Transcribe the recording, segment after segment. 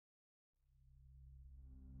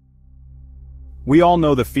We all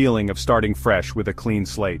know the feeling of starting fresh with a clean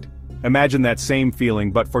slate. Imagine that same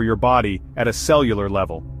feeling but for your body at a cellular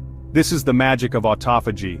level. This is the magic of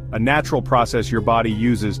autophagy, a natural process your body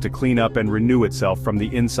uses to clean up and renew itself from the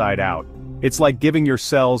inside out. It's like giving your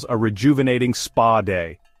cells a rejuvenating spa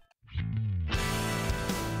day.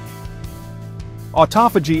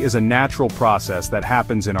 Autophagy is a natural process that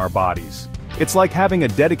happens in our bodies. It's like having a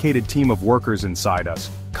dedicated team of workers inside us,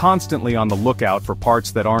 constantly on the lookout for parts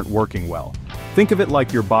that aren't working well. Think of it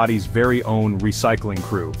like your body's very own recycling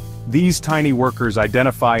crew. These tiny workers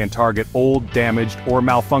identify and target old, damaged, or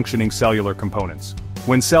malfunctioning cellular components.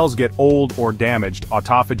 When cells get old or damaged,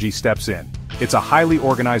 autophagy steps in. It's a highly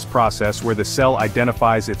organized process where the cell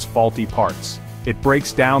identifies its faulty parts. It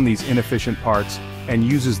breaks down these inefficient parts and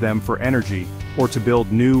uses them for energy or to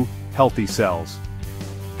build new, healthy cells.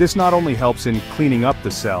 This not only helps in cleaning up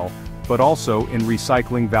the cell, but also in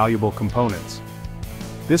recycling valuable components.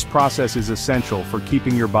 This process is essential for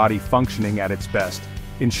keeping your body functioning at its best,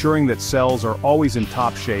 ensuring that cells are always in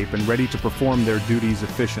top shape and ready to perform their duties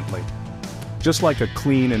efficiently. Just like a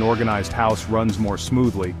clean and organized house runs more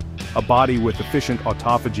smoothly, a body with efficient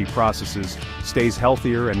autophagy processes stays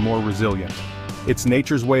healthier and more resilient. It's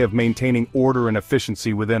nature's way of maintaining order and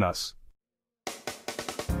efficiency within us.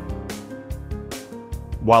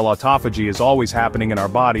 While autophagy is always happening in our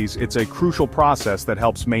bodies, it's a crucial process that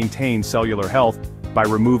helps maintain cellular health by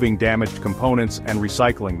removing damaged components and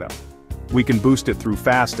recycling them. We can boost it through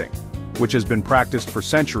fasting, which has been practiced for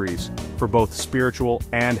centuries for both spiritual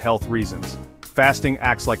and health reasons. Fasting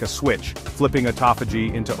acts like a switch, flipping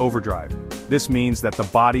autophagy into overdrive. This means that the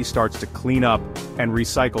body starts to clean up and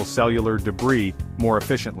recycle cellular debris more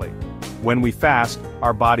efficiently. When we fast,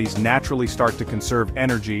 our bodies naturally start to conserve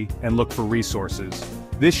energy and look for resources.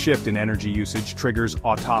 This shift in energy usage triggers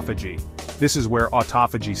autophagy. This is where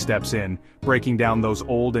autophagy steps in, breaking down those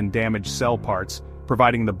old and damaged cell parts,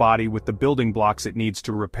 providing the body with the building blocks it needs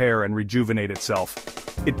to repair and rejuvenate itself.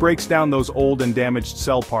 It breaks down those old and damaged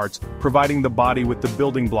cell parts, providing the body with the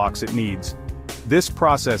building blocks it needs. This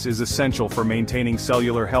process is essential for maintaining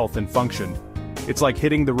cellular health and function. It's like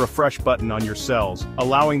hitting the refresh button on your cells,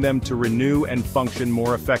 allowing them to renew and function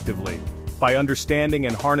more effectively. By understanding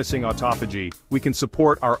and harnessing autophagy, we can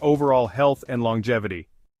support our overall health and longevity.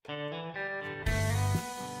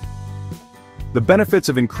 The benefits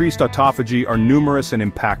of increased autophagy are numerous and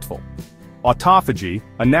impactful. Autophagy,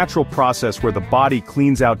 a natural process where the body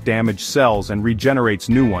cleans out damaged cells and regenerates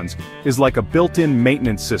new ones, is like a built-in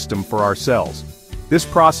maintenance system for our cells. This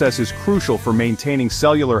process is crucial for maintaining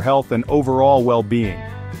cellular health and overall well-being.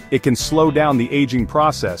 It can slow down the aging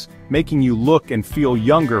process, making you look and feel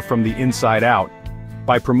younger from the inside out.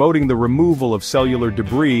 By promoting the removal of cellular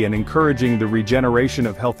debris and encouraging the regeneration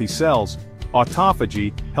of healthy cells,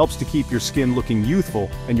 autophagy helps to keep your skin looking youthful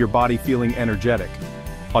and your body feeling energetic.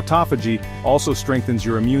 Autophagy also strengthens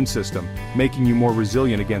your immune system, making you more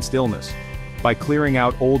resilient against illness. By clearing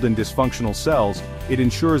out old and dysfunctional cells, it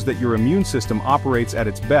ensures that your immune system operates at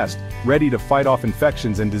its best, ready to fight off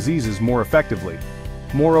infections and diseases more effectively.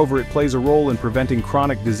 Moreover, it plays a role in preventing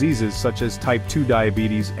chronic diseases such as type 2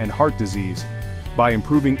 diabetes and heart disease. By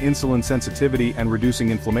improving insulin sensitivity and reducing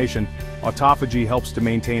inflammation, autophagy helps to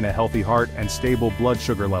maintain a healthy heart and stable blood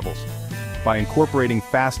sugar levels. By incorporating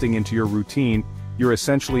fasting into your routine, you're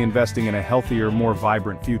essentially investing in a healthier, more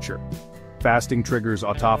vibrant future. Fasting triggers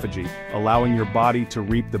autophagy, allowing your body to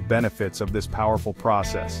reap the benefits of this powerful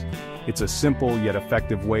process. It's a simple yet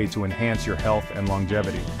effective way to enhance your health and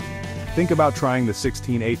longevity. Think about trying the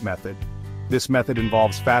 16-8 method. This method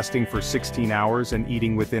involves fasting for 16 hours and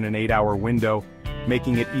eating within an 8-hour window,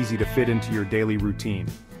 making it easy to fit into your daily routine.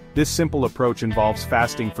 This simple approach involves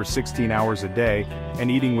fasting for 16 hours a day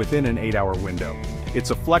and eating within an 8-hour window.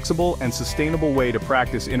 It's a flexible and sustainable way to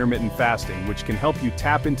practice intermittent fasting, which can help you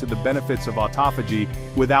tap into the benefits of autophagy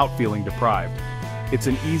without feeling deprived. It's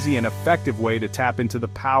an easy and effective way to tap into the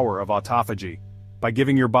power of autophagy. By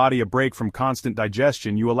giving your body a break from constant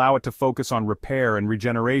digestion, you allow it to focus on repair and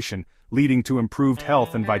regeneration, leading to improved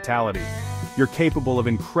health and vitality. You're capable of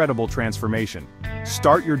incredible transformation.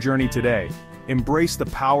 Start your journey today. Embrace the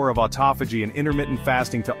power of autophagy and intermittent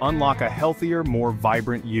fasting to unlock a healthier, more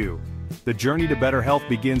vibrant you. The journey to better health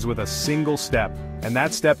begins with a single step, and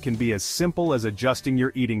that step can be as simple as adjusting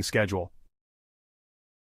your eating schedule.